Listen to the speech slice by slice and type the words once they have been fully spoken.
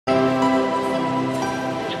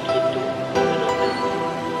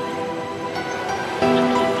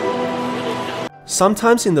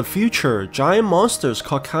Sometimes in the future, giant monsters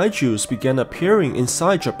called kaijus began appearing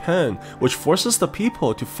inside Japan, which forces the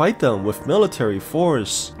people to fight them with military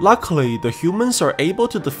force. Luckily, the humans are able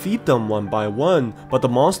to defeat them one by one, but the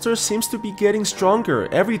monster seems to be getting stronger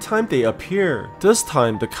every time they appear. This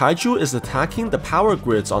time, the kaiju is attacking the power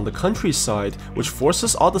grids on the countryside, which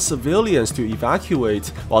forces all the civilians to evacuate,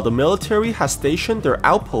 while the military has stationed their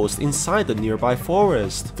outpost inside the nearby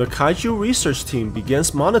forest. The kaiju research team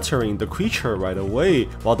begins monitoring the creature right away,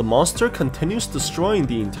 while the monster continues destroying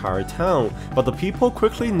the entire town, but the people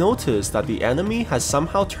quickly notice that the enemy has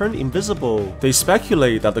somehow turned invisible. They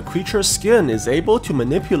speculate that the creature's skin is able to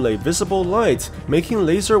manipulate visible light, making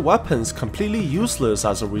laser weapons completely useless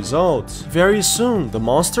as a result. Very soon, the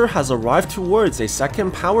monster has arrived towards a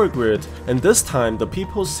second power grid, and this time the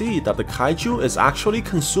people see that the kaiju is actually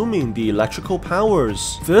consuming the electrical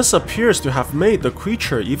powers. This appears to have made the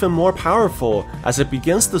creature even more powerful, as it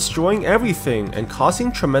begins destroying everything and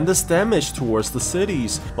causing tremendous damage towards the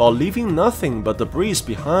cities, while leaving nothing but debris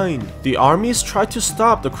behind. The armies try to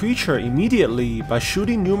stop the creature immediately by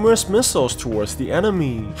shooting numerous missiles towards the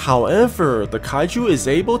enemy. However, the kaiju is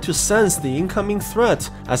able to sense the incoming threat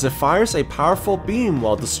as it fires a powerful beam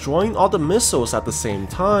while destroying all the missiles at the same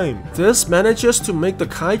time. This manages to make the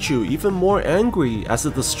kaiju even more angry as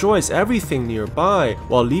it destroys everything nearby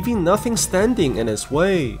while leaving nothing standing in its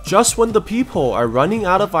way. Just when the people are running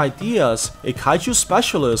out of ideas, a kaiju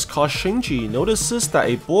specialist called Shinji notices that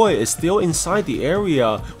a boy is still inside the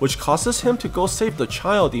area, which causes him to go save the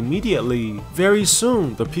child immediately. Very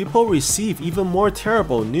soon, the people receive even more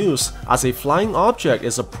terrible news as a flying object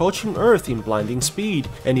is approaching Earth in blinding speed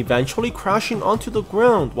and eventually crashing onto the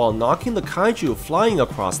ground while knocking the kaiju flying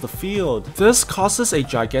across the field. This causes a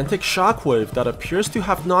gigantic shockwave that appears to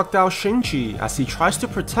have knocked out Shinji as he tries to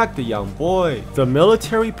protect the young boy. The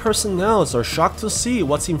military personnel are shocked to see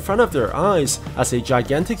what's in front of their eyes as a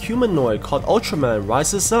gigantic humanoid called Ultraman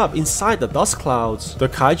rises up inside the dust clouds. The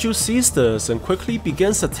kaiju sees this and quickly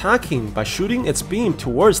begins attacking by shooting its beam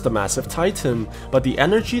towards the massive titan, but the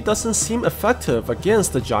energy doesn't seem effective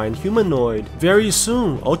against the giant humanoid. Very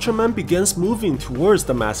soon, Ultraman begins moving towards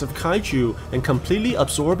the massive kaiju and completely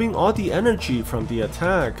absorbing all the energy from the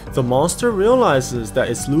attack. The monster realizes that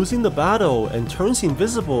it's losing the battle and turns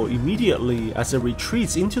invisible immediately as it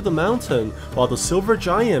retreats into the mountain, while the silver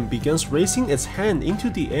giant begins raising its hand into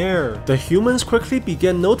the air. The humans quickly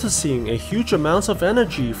begin noticing a huge amount of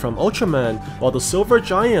energy from Ultraman, while the silver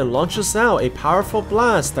giant launches out a powerful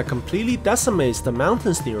blast that completely decimates the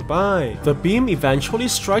mountains nearby. The beam eventually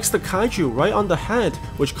strikes the kaiju right on the head,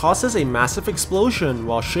 which causes a massive explosion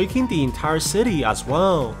while shaking the entire city as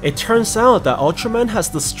well. It turns out that Ultraman has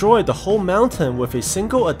destroyed the whole mountain with a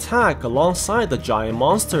single attack alongside the giant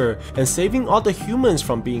monster, and saving all the humans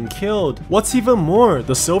from being killed. What's even more,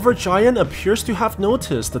 the silver giant appears to have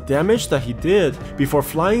noticed the damage that he did before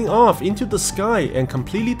flying off into the sky and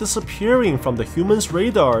completely disappearing from the humans'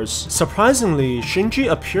 radars. Surprisingly,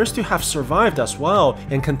 Shinji appears to have survived as well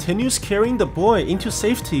and continues carrying the boy into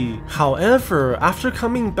safety. However, after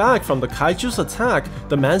coming back from the kaiju's attack,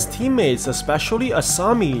 the man's teammates, especially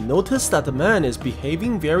Asami, notice that the man is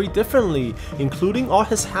behaving very differently, including all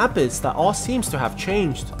his habits that all seems to have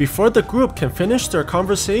changed. Before the group can finish their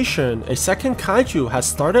conversation, a second kaiju has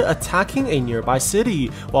started attacking a nearby city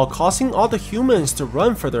while causing all the humans to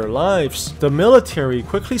run for their lives. The military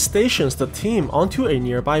quickly stations the team onto a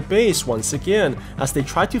nearby base once again as they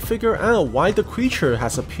try to figure out why the creature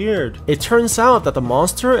has appeared. It turns out that the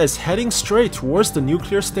monster is heading straight towards the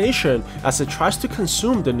nuclear station as it tries to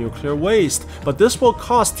consume the nuclear waste, but this will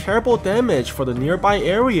cause terrible damage for the nearby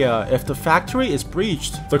area if the factory is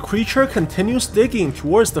breached. The creature continues digging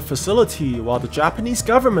towards the facility while the Japanese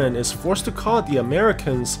government is forced to call the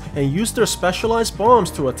Americans and use their specialized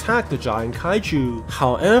bombs to attack the giant kaiju.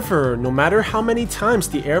 However, no matter how many times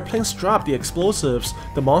the airplanes drop the explosives,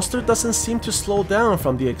 the monster doesn't seem to slow down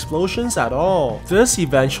from the explosions at all. This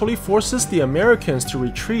eventually forces the Americans to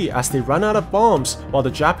retreat as they run out of bombs, while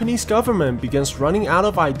the Japanese government begins running out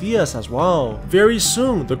of ideas as well. Very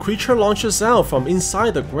soon, the creature launches out from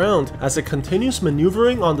inside the ground as it continues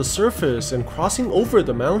maneuvering on the surface and crossing over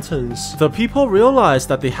the mountains. The people realize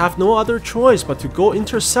that they have no other choice but to go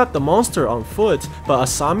intercept the monster on foot, but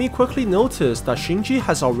Asami quickly noticed that Shinji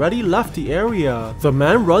has already left the area. The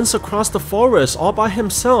man runs across the forest all by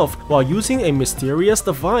himself while using a mysterious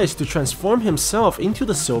device to transform himself into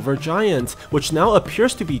the silver giant, which now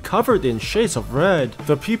appears to be covered in shades of red.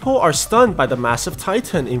 The people are stunned by the massive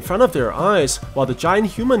titan in front of their eyes, while the giant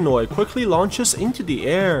humanoid quickly launches into the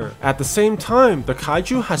air. At the same time, the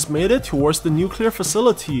kaiju has made it towards the nuclear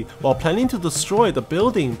facility while planning to destroy the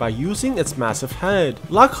building by using its massive head.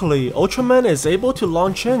 Luckily, Ultraman is able to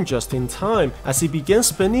launch in just in time as he begins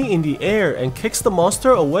spinning in the air and kicks the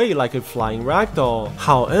monster away like a flying ragdoll.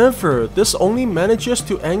 However, this only manages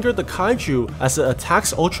to anger the kaiju as it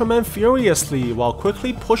attacks Ultraman furiously while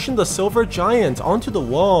quickly pushing the silver giant onto the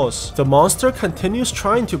walls. The monster continues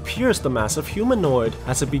trying to pierce the massive humanoid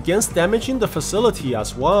as it begins damaging the facility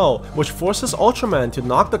as well, which forces Ultraman to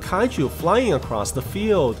knock the kaiju flying across the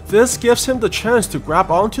field. This gives him the chance to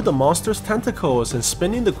grab onto the monster's tentacles and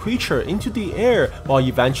spinning the creature into the air while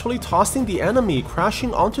eventually tossing the enemy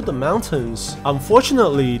crashing onto the mountains.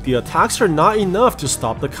 Unfortunately, the attacks are not enough to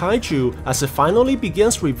stop the kaiju as it finally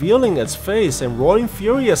begins revealing its face and roaring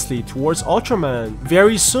furiously towards Ultraman.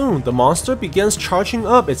 Very soon, the monster begins charging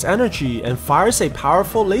up its energy and fires a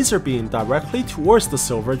powerful laser beam directly towards the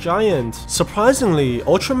silver giant. Surprisingly,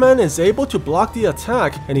 Ultraman is able to block the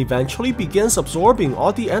attack and eventually begins absorbing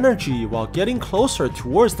all the energy while getting closer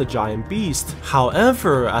towards the giant beast.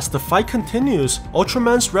 However, as the fight continues,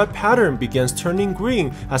 Ultraman's red pattern begins turning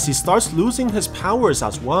green as he starts losing his powers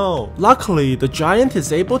as well. Luckily, the giant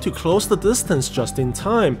is able to close the distance just in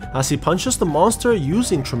time as he punches the monster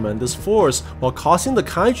using tremendous force while causing the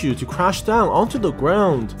kaiju to crash down onto the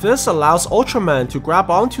ground. This allows Ultraman to grab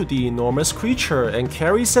onto the enormous creature and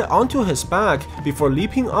carries it onto his back before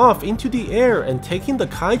leaping off into the air and taking the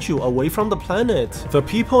kaiju away from the planet. The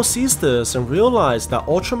people sees this and realize that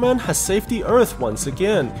Ultraman has saved the Earth once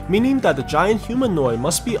again, meaning that the giant humanoid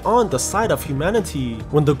must be on the side of humanity.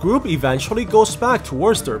 When the group eventually goes back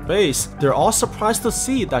towards their base, they're all surprised to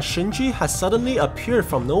see that Shinji has suddenly appeared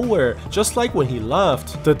from nowhere, just like when he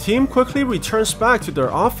left. The team quickly returns back to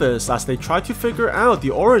their office as they try to figure out the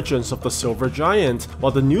origins of the silver giant,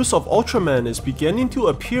 while the news of Ultraman is beginning to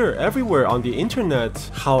appear everywhere on the internet.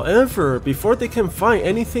 However, before they can find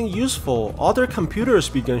anything useful, all their computers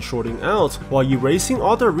begin shorting out while erasing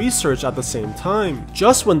all their research at the same time.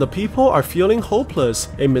 Just when the people are feeling hopeless,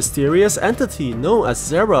 a mysterious entity known as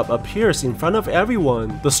Zerub appears in front of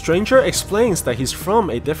everyone. The stranger explains that he's from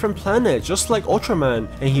a different planet just like Ultraman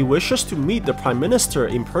and he wishes to meet the Prime Minister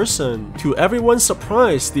in person. To everyone's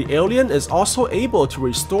surprise, the alien is also able to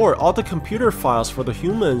restore all the computer files for the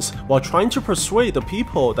humans while trying to persuade the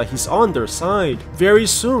people that he's on their side. Very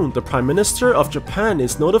soon, the Prime Minister of Japan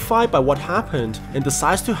is notified by what happened and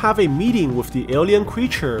decides to have a meeting with the alien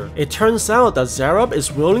creature. It turns out that Zerub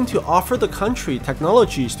is willing to offer the country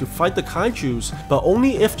technologies to fight the kaijus, but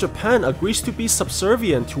only if Japan agrees to be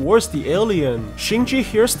subservient towards the alien. Shinji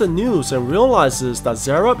hears the news and realizes that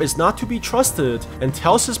Zerub is not to be trusted and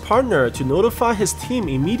tells his partner to notify his team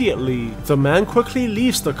immediately. The man quickly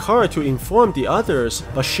leaves the car to inform the others,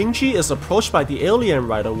 but Shinji is approached by the alien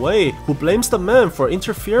right away, who blames the man for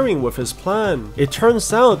interfering with his plan. It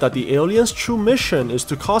turns out that the alien's true mission is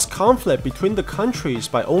to cause conflict between the countries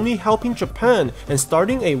by only helping Japan and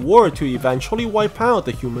starting a war to eventually wipe out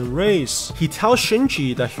the human race. He tells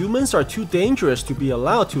Shinji that humans are too dangerous to be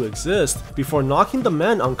allowed to exist before knocking the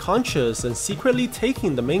man unconscious and secretly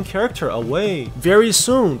taking the main character away. Very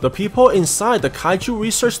soon, the people inside the Kaiju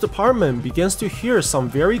Research Department begins to hear some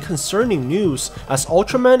very concerning news as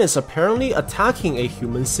Ultraman is apparently attacking a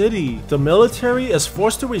human city. The military is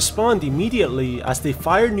forced to respond immediately as they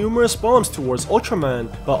fire numerous bombs towards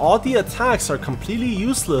Ultraman, but all the attacks are completely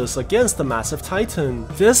useless against the massive titan.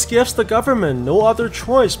 This gives the government no other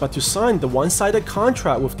choice but to sign the one-sided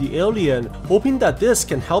contract with the alien, hoping that this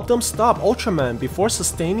can help them stop Ultraman before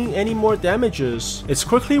sustaining any more damages. It's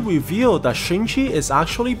quickly revealed that Shinji is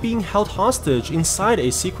actually being held hostage inside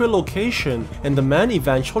a secret location, and the man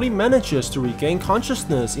eventually manages to regain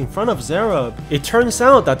consciousness in front of Zerub. It turns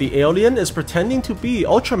out that the alien is pretending to be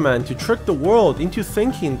Ultraman to trick the world into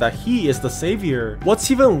thinking that he is the savior. What's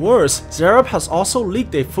even worse, Zerub has also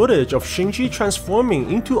leaked a footage of Shinji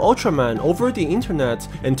transforming into Ultraman over the internet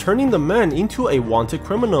and turning the man into a wanted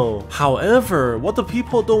criminal. However, what the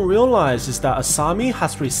people don't realize is that Asami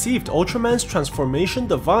has received Ultraman's transformation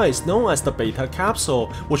device known as the Beta Capsule,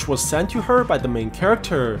 which was sent to her by the main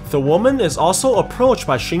character. The woman is also approached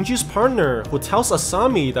by Shinji's partner, who tells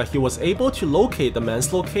Asami that he was able to locate the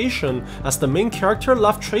man's location as the main character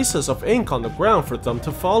left traces of ink on the ground for them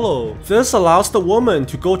to follow. This allows the woman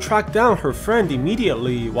to go track down her friend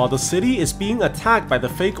immediately while the city is being attacked by the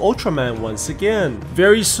fake Ultraman once again.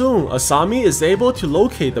 Very soon, Asami is able to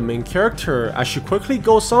locate the main character as she quickly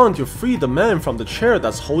goes on to free the man from the chair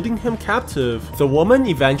that's holding him captive. The woman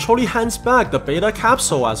eventually hands back the Beta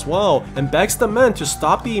Capsule as well and begs the man to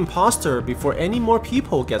stop the imposter before any more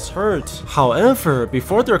people gets hurt. However,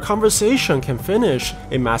 before their conversation can finish,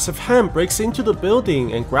 a massive hand breaks into the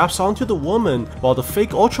building and grabs onto the woman while the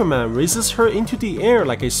fake Ultraman raises her into the air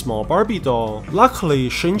like a small Barbie doll. Luckily,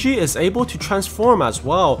 Shinji is able to transform transform as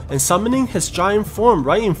well and summoning his giant form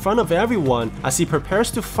right in front of everyone as he prepares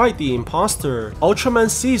to fight the imposter. Ultraman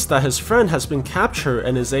sees that his friend has been captured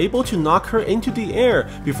and is able to knock her into the air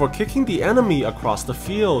before kicking the enemy across the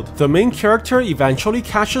field. The main character eventually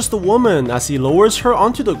catches the woman as he lowers her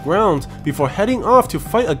onto the ground before heading off to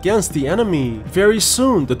fight against the enemy. Very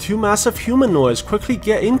soon, the two massive humanoids quickly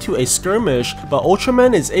get into a skirmish, but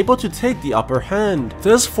Ultraman is able to take the upper hand.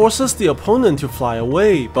 This forces the opponent to fly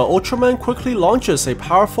away, but Ultraman quickly launches a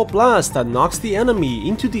powerful blast that knocks the enemy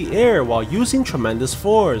into the air while using tremendous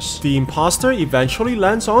force. The imposter eventually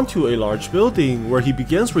lands onto a large building where he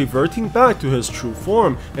begins reverting back to his true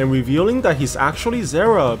form and revealing that he's actually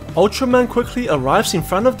Zerub. Ultraman quickly arrives in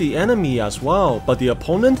front of the enemy as well, but the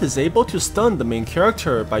opponent is able to stun the main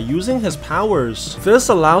character by using his powers. This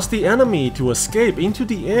allows the enemy to escape into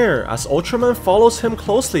the air as Ultraman follows him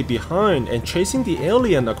closely behind and chasing the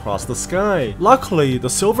alien across the sky. Luckily, the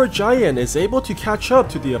silver giant is able to catch up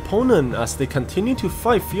to the opponent as they continue to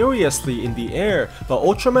fight furiously in the air, but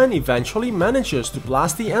Ultraman eventually manages to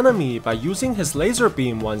blast the enemy by using his laser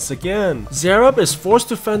beam once again. Zerub is forced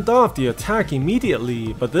to fend off the attack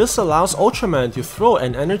immediately, but this allows Ultraman to throw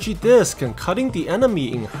an energy disc and cutting the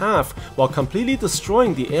enemy in half while completely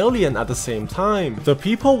destroying the alien at the same time. The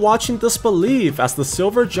people watching disbelieve as the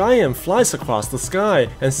silver giant flies across the sky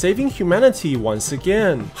and saving humanity once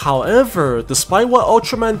again. However, despite what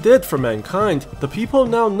Ultraman did for mankind, the people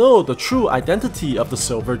now know the true identity of the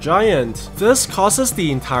silver giant. This causes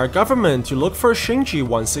the entire government to look for Shinji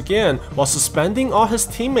once again while suspending all his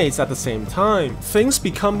teammates at the same time. Things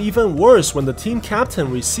become even worse when the team captain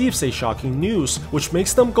receives a shocking news, which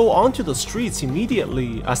makes them go onto the streets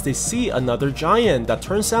immediately as they see another giant that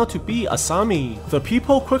turns out to be Asami. The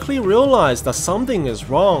people quickly realize that something is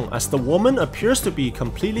wrong as the woman appears to be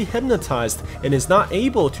completely hypnotized and is not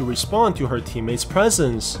able to respond to her teammate's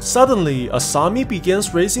presence. Suddenly, Asami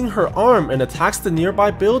begins raising her arm and attacks the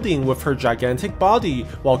nearby building with her gigantic body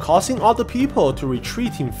while causing all the people to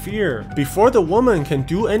retreat in fear. Before the woman can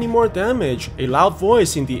do any more damage, a loud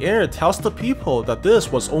voice in the air tells the people that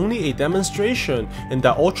this was only a demonstration and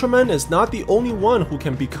that Ultraman is not the only one who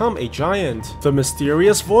can become a giant. The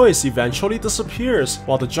mysterious voice eventually disappears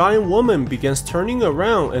while the giant woman begins turning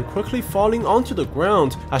around and quickly falling onto the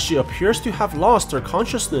ground as she appears to have lost her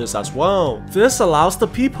consciousness as well. This allows the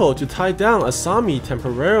people to tie down Asami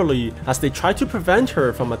temporarily as they try to prevent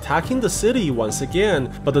her from attacking the city once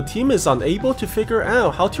again, but the team is unable to figure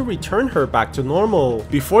out how to return her back to normal.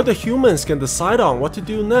 Before the humans can decide on what to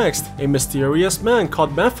do next, a mysterious man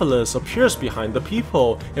called Mephiles appears behind the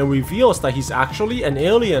people and reveals that he's actually an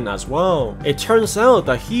alien as well. It turns out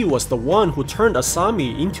that he was the one who turned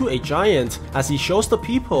Asami into a giant as he shows the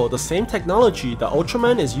people the same technology that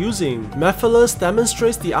Ultraman is using. Mephiles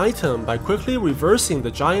demonstrates the item by quickly reversing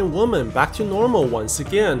the giant woman back to normal once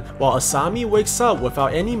again, while Asami wakes up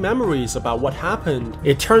without any memories about what happened.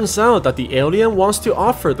 It turns out that the alien wants to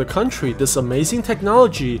offer the country this amazing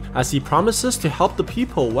technology as he promises to help the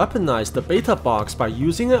people weaponize the beta box by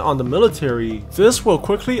using it on the military. This will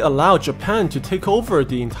quickly allow Japan to take over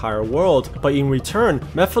the entire world, but in return,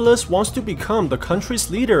 Mephiles wants to become the country's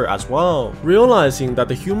leader as well. Realizing that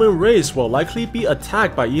the human race will likely be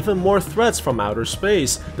attacked by even more threats from outer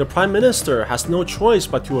space, the Prime Minister has no choice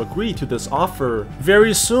but to agree to this offer.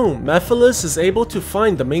 Very soon, Mephiles is able to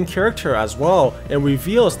find the main character as well and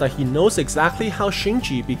reveals that he knows exactly how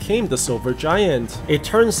Shinji became the Silver Giant. It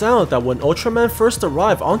turns out that when Ultraman first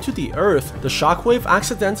arrived onto the Earth, the shockwave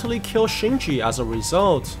accidentally killed Shinji as a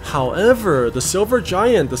result. However, the Silver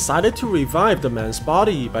Giant decided to revive the man's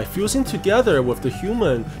body by fusing together with the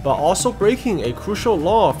human, but also breaking a crucial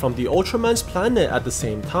law from the Ultraman's planet at the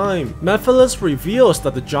same time. Mephiles reveals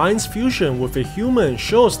that the giant's fusion with a human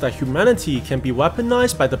shows that humanity can be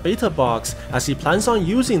weaponized by the beta box as he plans on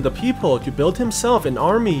using the people to build himself an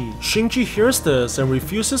army. Shinji hears this and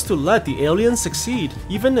refuses to let the alien succeed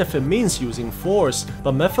even if it means using force,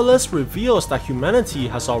 but Mephiles reveals that humanity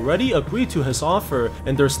has already agreed to his offer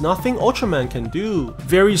and there's nothing Ultraman can do.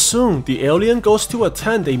 Very soon, the alien goes to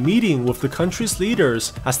attend a meeting with the country's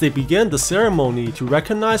leaders as they begin the ceremony to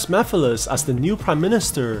recognize Mephiles as the new prime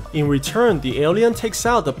minister. In return, the alien takes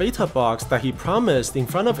out the beta box that he promised in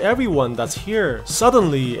front of everyone that's here.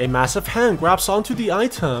 Suddenly, a massive hand grabs onto the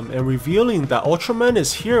item and revealing that Ultraman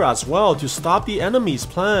is here as well to stop the enemy's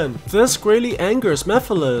plan. This greatly angers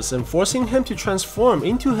Mephiles and forcing him to transform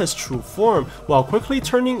into his true form while quickly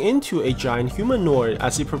turning into a giant humanoid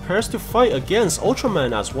as he prepares to fight against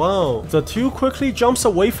Ultraman as well. The two quickly jumps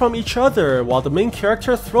away from each other while the main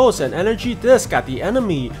character throws an energy disc at the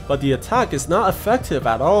enemy, but the attack is not effective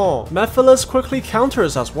at all. Mephiles quickly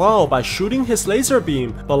counters as well by shooting his laser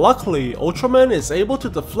beam, but luckily, Ultraman is able to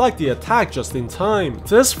deflect the attack just in time.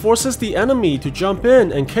 This forces the enemy to jump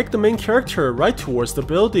in and kick the main character right towards the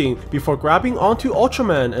building before grabbing onto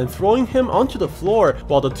Ultraman and throwing him onto the floor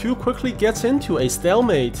while the two quickly gets into a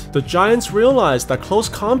stalemate. The giants realize that close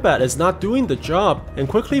combat is not doing the job and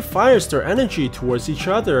quickly fires their energy towards each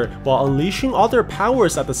other while unleashing all their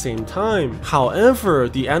powers at the same time. However,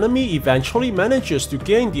 the enemy eventually manages to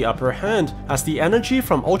gain the upper hand as the energy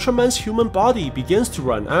from Ultraman's human body begins to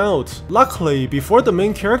run out. Luckily, before the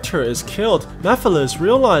main character is killed, Mephiles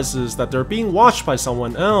realizes that they're being watched by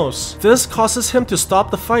someone else. This causes him to stop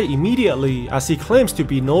the fight immediately as he claims to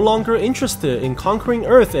be no longer interested in conquering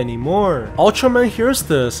Earth anymore. Ultraman hears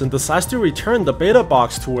this and decides to return the beta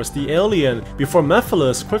box towards the alien before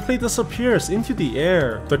Mephiles quickly disappears into the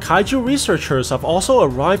air. The kaiju researchers have also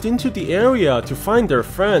arrived into the area to find their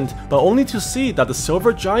friend, but only to see that the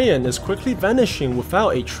silver giant is quickly vanishing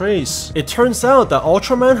without a trace. It turns out that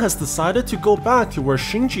Ultraman has decided to go back to where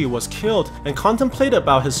Shinji was killed and contemplate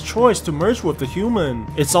about his choice to merge with the human.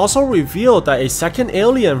 It's also revealed that a second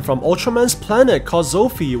alien from Ultraman's planet called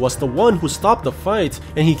Zophie was the one who stopped the fight,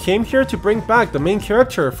 and he came here to bring back the main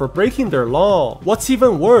character for breaking their law. What's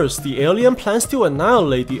even worse, the alien plans to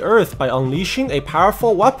annihilate the Earth by unleashing a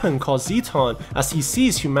powerful weapon called Zeton as he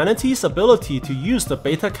sees humanity's ability to use the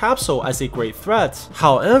beta capsule as a great threat.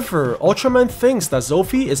 However, Ultraman thinks that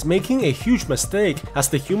Zophie is making a huge mistake as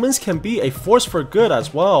the humans can be a force for good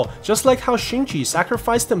as well, just like how Shinji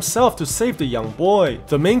sacrificed himself to save the young boy.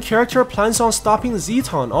 The main character plans on stopping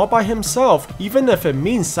Zeton all by himself, even if it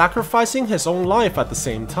means sacrificing his own life at the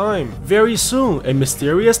same time. Very soon, a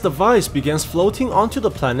mysterious device begins floating onto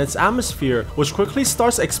the planet's atmosphere, which quickly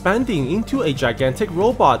starts expanding into a gigantic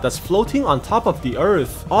robot that's floating on top of the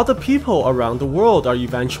Earth. All the people around the world are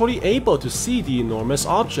eventually able to see the enormous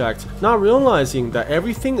object, not realizing that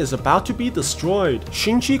everything is about to be destroyed.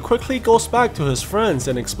 Shinji quickly goes back to his friends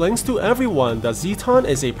and explains to everyone that Zeton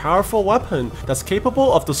is a powerful weapon that's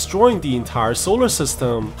capable of destroying the entire solar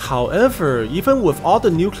system. However, even with all the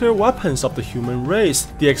nuclear weapons of the human race,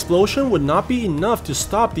 the explosion would not be enough to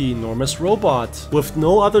stop the enormous robot. With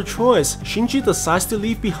no other choice, Shinji decides to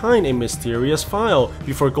leave behind a mysterious file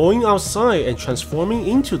before going outside and transforming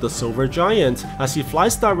into the silver giant as he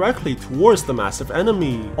flies directly towards the massive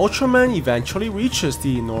enemy. Ultraman eventually reaches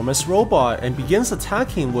the enormous robot and begins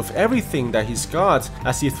attacking with everything that he's got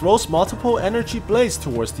as he throws multiple energy blades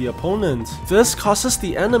towards the opponent. This causes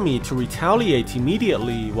the enemy to retaliate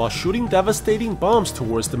immediately while shooting devastating bombs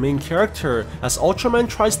towards the main character as Ultraman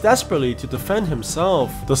tries desperately to defend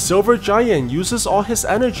himself. The silver giant uses all his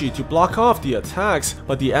energy to block off the attacks,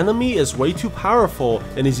 but the enemy is way too powerful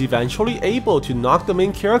and is eventually able to knock the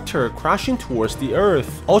main character crashing towards the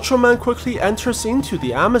Earth. Ultraman quickly enters into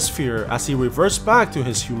the atmosphere as he reverts back to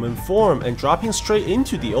his human form and dropping straight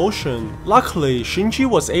into the ocean. Luckily, Shinji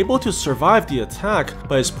was able to survive the attack,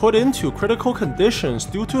 but is put into critical conditions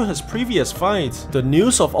due to his previous fight. The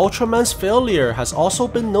news of Ultraman's failure has also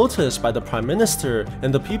been noticed by the Prime Minister,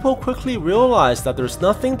 and the people quickly realize that there's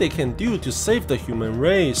nothing they can do to save the human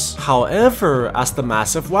race. However, as the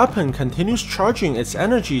massive weapon continues charging its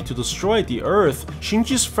energy to destroy the Earth,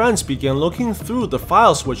 Shinji's friends begin looking through the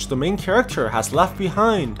files which the main character has left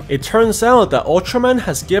behind. It turns out that Ultraman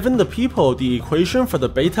has given the people the equation for the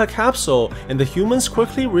beta capsule, and the humans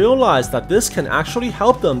quickly realize that this can actually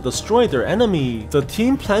help them destroy their enemy. The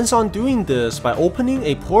team plans on doing this by opening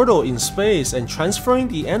a portal in space and transferring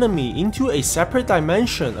the enemy into a separate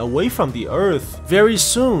dimension away from the Earth. Very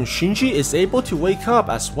soon, Shinji is able to wake up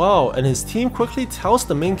as well, and his team quickly tells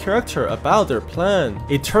the main character about their plan.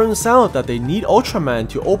 It turns out that they need Ultraman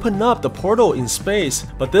to open up the portal in space,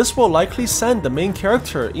 but this will likely send the main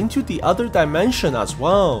character into the other dimension as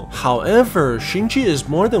well. However, Shinji is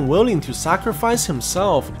more than willing to sacrifice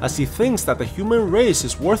himself as he thinks that the human race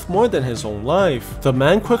is worth more than his own life. The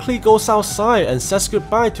man quickly goes outside and says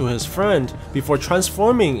goodbye to his friend before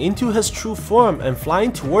transforming into his true form and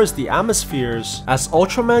flying towards the atmospheres. As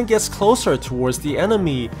Ultraman gets closer towards the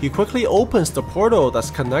enemy, he quickly opens the portal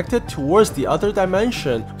that's connected towards the other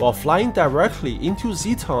dimension while flying directly into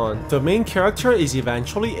Zeton. The main character is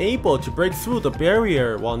eventually able to break through the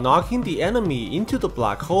barrier while knocking the enemy into the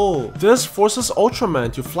black hole. This forces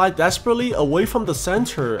Ultraman to fly desperately away from the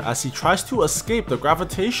center as he tries to escape the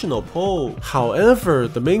gravitational pull. However,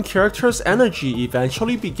 the main character's energy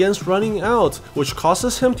eventually begins running out, which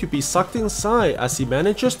causes him to be sucked inside as he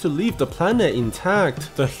manages to leave the planet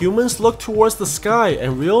intact. The humans look towards the sky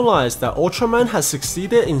and realize that Ultraman has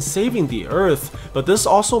succeeded in saving the Earth, but this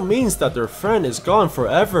also means that their friend is gone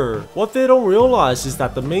forever. What they don't realize is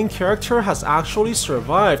that the main character has actually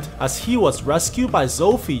survived as he was rescued by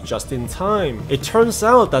Zophie just in time. time. It turns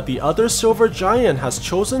out that the other silver giant has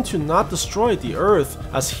chosen to not destroy the Earth,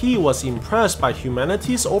 as he was impressed by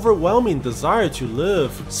humanity's overwhelming desire to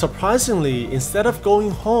live. Surprisingly, instead of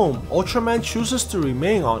going home, Ultraman chooses to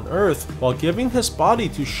remain on Earth while giving his body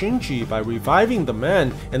to Shinji by reviving the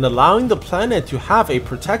man and allowing the planet to have a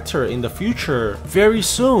protector in the future. Very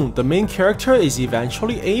soon, the main character is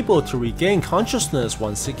eventually able to regain consciousness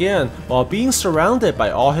once again while being surrounded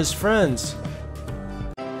by all his friends.